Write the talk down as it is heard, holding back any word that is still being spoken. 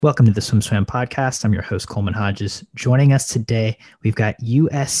Welcome to the Swim Swam podcast. I'm your host, Coleman Hodges. Joining us today, we've got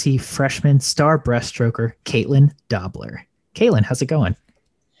USC freshman star breaststroker, Kaitlyn Dobler. Kaitlyn, how's it going?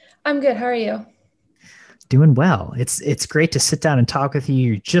 I'm good. How are you? Doing well. It's great to sit down and talk with you.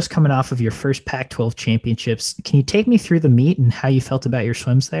 You're just coming off of your first Pac-12 championships. Can you take me through the meet and how you felt about your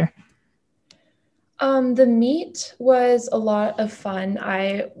swims there? The meet was a lot of fun.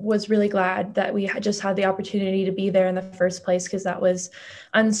 I was really glad that we just had the opportunity to be there in the first place because that was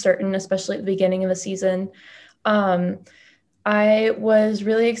uncertain, especially at the beginning of the season. Um, I was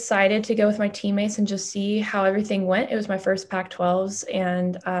really excited to go with my teammates and just see how everything went. It was my first Pac-12s,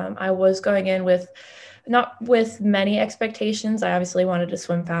 and I was going in with not with many expectations. I obviously wanted to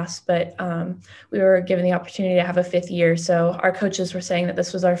swim fast, but we were given the opportunity to have a fifth year. So our coaches were saying that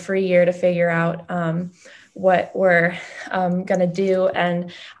this was our free year to figure out what we're going to do.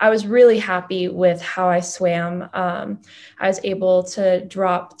 And I was really happy with how I swam. I was able to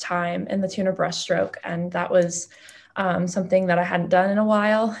drop time in the tuna breaststroke, and that was something that I hadn't done in a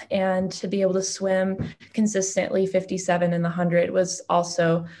while. And to be able to swim consistently 57 in the 100 was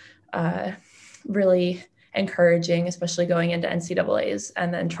also really encouraging, especially going into NCAAs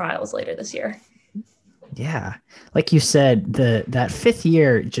and then trials later this year. Yeah. Like you said, that fifth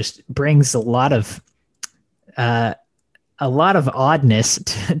year just brings uh, a lot of oddness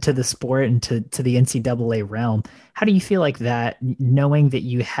to the sport and to the NCAA realm. How do you feel like that, knowing that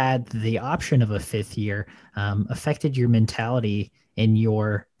you had the option of a fifth year, affected your mentality in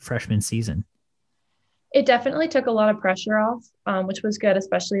your freshman season? It definitely took a lot of pressure off, which was good,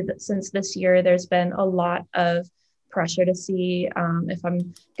 especially since this year there's been a lot of pressure to see if I'm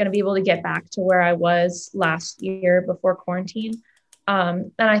going to be able to get back to where I was last year before quarantine.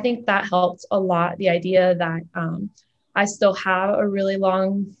 And I think that helped a lot. The idea that I still have a really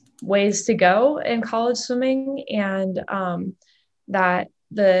long ways to go in college swimming, and that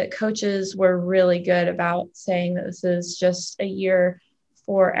the coaches were really good about saying that this is just a year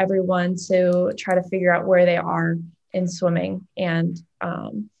for everyone to try to figure out where they are in swimming. And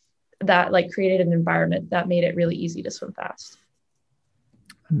that like created an environment that made it really easy to swim fast.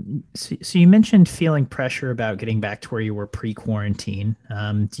 So you mentioned feeling pressure about getting back to where you were pre-quarantine.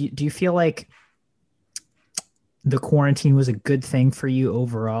 Do you feel like the quarantine was a good thing for you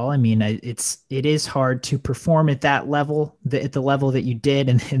overall? I mean, it is hard to perform at that level, at the level that you did,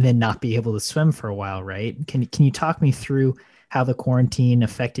 and then not be able to swim for a while, right? Can you talk me through how the quarantine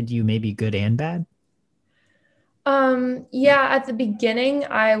affected you, maybe good and bad? Yeah, at the beginning,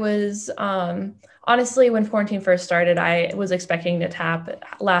 I was honestly, when quarantine first started, I was expecting to tap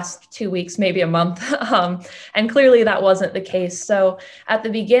last 2 weeks, maybe a month. And clearly that wasn't the case. So at the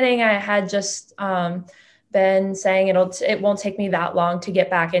beginning, I had just been saying it won't take me that long to get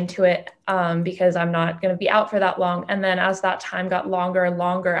back into it because I'm not going to be out for that long. And then as that time got longer and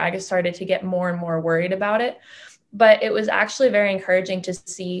longer, I just started to get more and more worried about it. But it was actually very encouraging to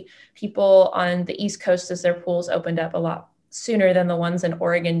see people on the East Coast, as their pools opened up a lot sooner than the ones in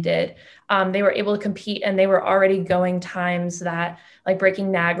Oregon did. They were able to compete, and they were already going times that like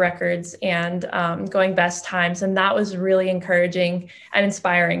breaking NAG records and going best times. And that was really encouraging and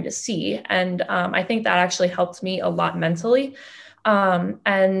inspiring to see. And I think that actually helped me a lot mentally.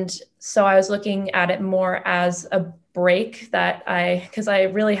 And so I was looking at it more as a break because I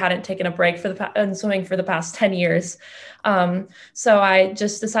really hadn't taken a break in swimming for the past 10 years. So I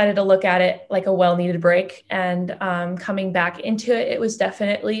just decided to look at it like a well-needed break, and coming back into it, it was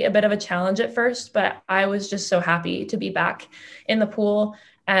definitely a bit of a challenge at first, but I was just so happy to be back in the pool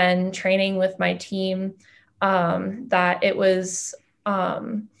and training with my team that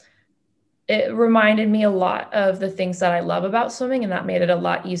it reminded me a lot of the things that I love about swimming, and that made it a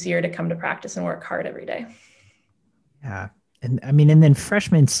lot easier to come to practice and work hard every day. Yeah. And I mean, and then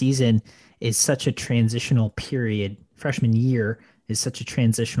freshman season is such a transitional period. Freshman year is such a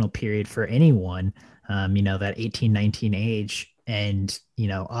transitional period for anyone, that 18, 19 age. And,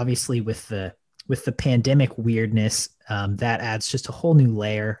 obviously with the pandemic weirdness, that adds just a whole new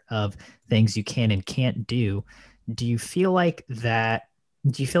layer of things you can and can't do. Do you feel like that,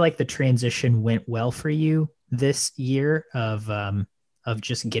 do you feel like the transition went well for you this year of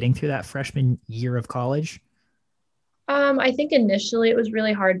just getting through that freshman year of college? I think initially it was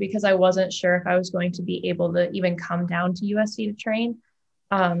really hard because I wasn't sure if I was going to be able to even come down to USC to train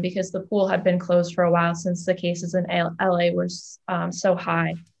because the pool had been closed for a while since the cases in LA were so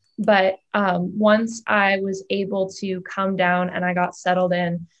high. But once I was able to come down and I got settled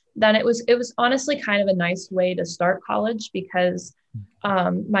in, then it was honestly kind of a nice way to start college because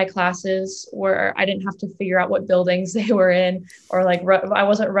my classes were, I didn't have to figure out what buildings they were in, or like I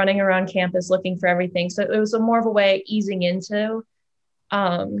wasn't running around campus looking for everything. So it was more of a way easing into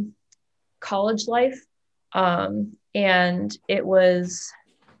um, college life. And it was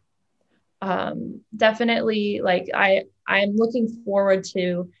definitely like I'm looking forward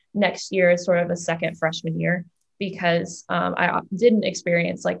to next year as sort of a second freshman year because I didn't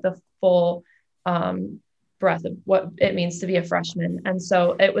experience like the full um, breadth of what it means to be a freshman, and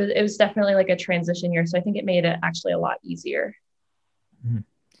so it was definitely like a transition year. So I think it made it actually a lot easier. Mhm.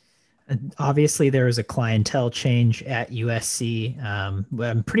 Obviously, there was a clientele change at USC.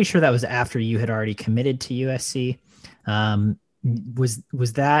 I'm pretty sure that was after you had already committed to USC. Um, was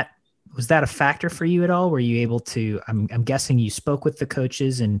that a factor for you at all? Were you able to? I'm guessing you spoke with the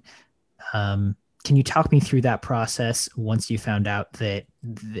coaches, and um, can you talk me through that process once you found out that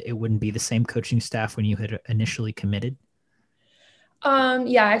it wouldn't be the same coaching staff when you had initially committed?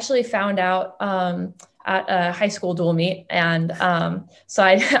 Yeah, I actually found out at a high school dual meet, and so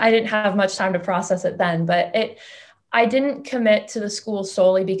I didn't have much time to process it then. But I didn't commit to the school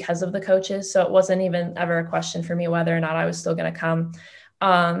solely because of the coaches, so it wasn't even ever a question for me whether or not I was still going to come.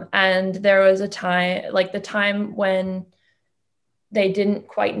 And there was a time, like the time when they didn't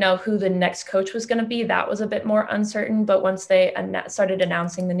quite know who the next coach was going to be. That was a bit more uncertain. But once they started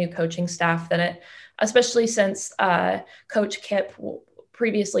announcing the new coaching staff, then it, especially since Coach Kip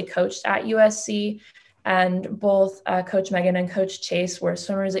previously coached at USC, and both Coach Megan and Coach Chase were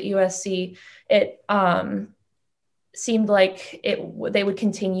swimmers at USC, it seemed like they would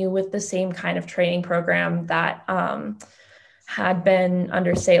continue with the same kind of training program that had been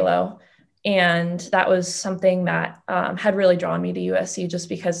under Salo. And that was something that had really drawn me to USC just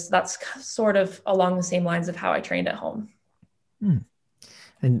because that's sort of along the same lines of how I trained at home. Hmm.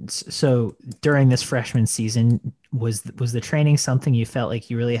 And so during this freshman season, was the training something you felt like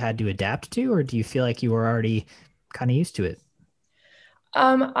you really had to adapt to, or do you feel like you were already kind of used to it?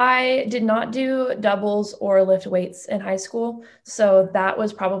 I did not do doubles or lift weights in high school. So that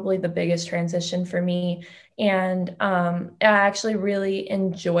was probably the biggest transition for me. And I actually really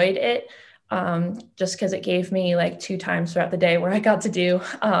enjoyed it just because it gave me like 2 times throughout the day where I got to do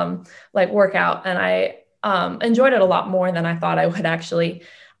like workout. And I enjoyed it a lot more than I thought I would actually.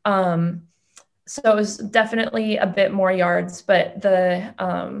 Um, so it was definitely a bit more yards, but the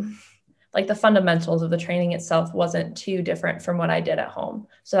fundamentals of the training itself wasn't too different from what I did at home.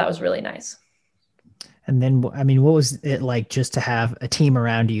 So that was really nice. And then, I mean, what was it like just to have a team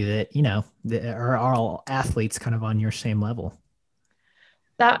around you that, that are all athletes kind of on your same level?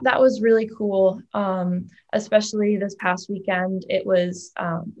 That was really cool. Especially this past weekend. It was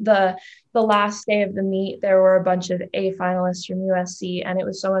the last day of the meet. There were a bunch of A finalists from USC, and it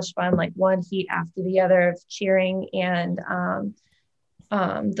was so much fun. Like one heat after the other of cheering and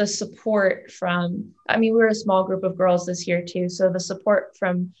the support from. I mean, we were a small group of girls this year too, so the support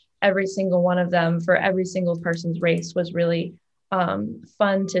from every single one of them for every single person's race was really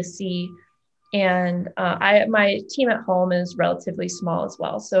fun to see. And my team at home is relatively small as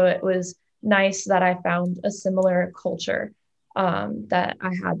well, so it was nice that I found a similar culture that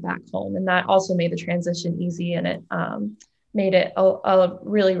I had back home, and that also made the transition easy, and it made it a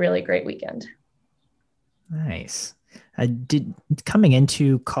really really great weekend. Nice. Did coming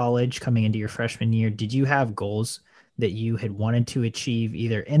into college, coming into your freshman year, did you have goals that you had wanted to achieve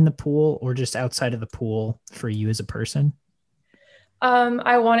either in the pool or just outside of the pool for you as a person?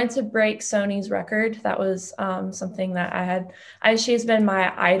 I wanted to break Sony's record. That was something that I had. She's been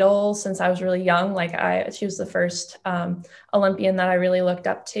my idol since I was really young. She was the first Olympian that I really looked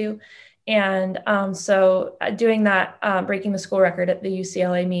up to, and so doing that, breaking the school record at the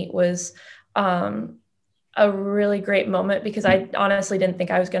UCLA meet was um, a really great moment because I honestly didn't think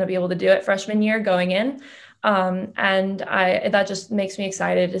I was going to be able to do it freshman year going in, and I that just makes me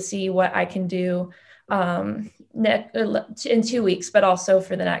excited to see what I can do in 2 weeks, but also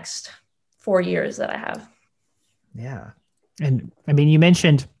for the next 4 years that I have. Yeah. And I mean, you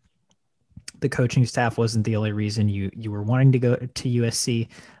mentioned the coaching staff wasn't the only reason you were wanting to go to USC.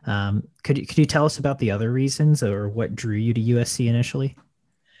 Could you tell us about the other reasons or what drew you to USC initially?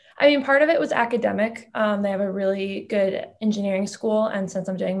 I mean, part of it was academic. They have a really good engineering school. And since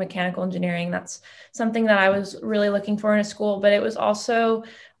I'm doing mechanical engineering, that's something that I was really looking for in a school. But it was also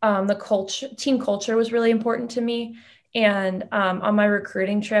the culture, team culture was really important to me. And on my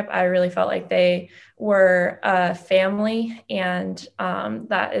recruiting trip, I really felt like they were a family. And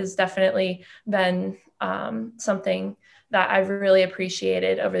that has definitely been something that I've really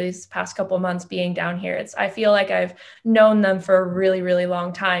appreciated over these past couple of months being down here. I feel like I've known them for a really, really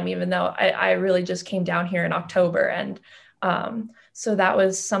long time, even though I really just came down here in October. And so that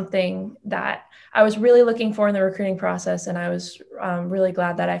was something that I was really looking for in the recruiting process. And I was really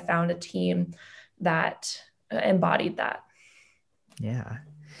glad that I found a team that embodied that. Yeah.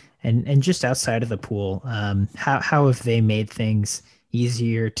 And just outside of the pool, how have they made things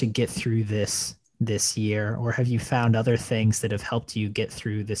easier to get through this year, or have you found other things that have helped you get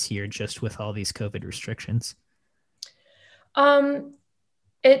through this year just with all these COVID restrictions? Um,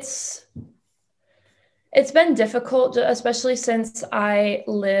 it's it's been difficult, especially since I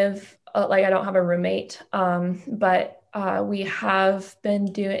live like I don't have a roommate. But we have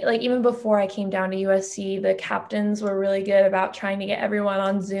been doing like even before I came down to USC, the captains were really good about trying to get everyone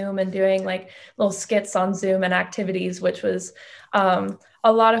on Zoom and doing like little skits on Zoom and activities, which was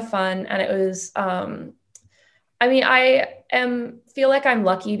a lot of fun. And it was I mean, I am feel like I'm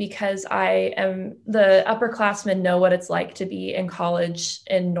lucky because I am the upperclassmen know what it's like to be in college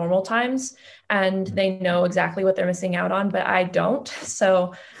in normal times, and they know exactly what they're missing out on, but I don't.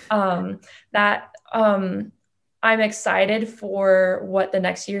 So that I'm excited for what the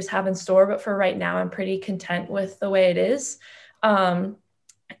next years have in store, but for right now, I'm pretty content with the way it is. Um,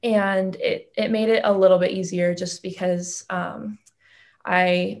 and it made it a little bit easier just because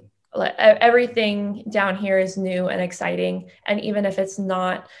I everything down here is new and exciting, and even if it's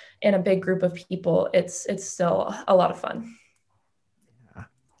not in a big group of people, it's still a lot of fun.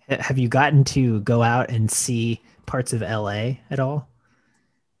 Have you gotten to go out and see parts of LA at all?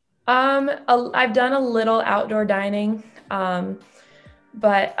 I've done a little outdoor dining,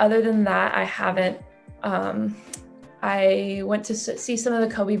 but other than that, I haven't. Um, I went to see some of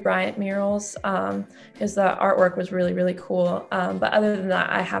the Kobe Bryant murals because the artwork was really, really cool. But other than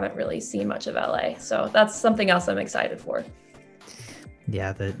that, I haven't really seen much of LA. So that's something else I'm excited for.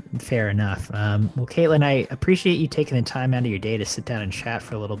 Yeah, fair enough. Well, Kaitlyn, I appreciate you taking the time out of your day to sit down and chat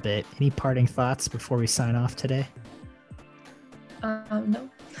for a little bit. Any parting thoughts before we sign off today? No.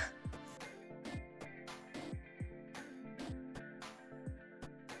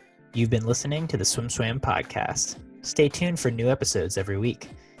 You've been listening to the Swim Swam podcast. Stay tuned for new episodes every week.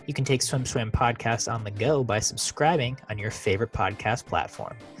 You can take Swim Swam podcast on the go by subscribing on your favorite podcast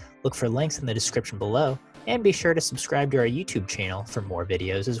platform. Look for links in the description below, and be sure to subscribe to our YouTube channel for more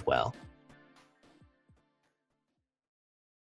videos as well.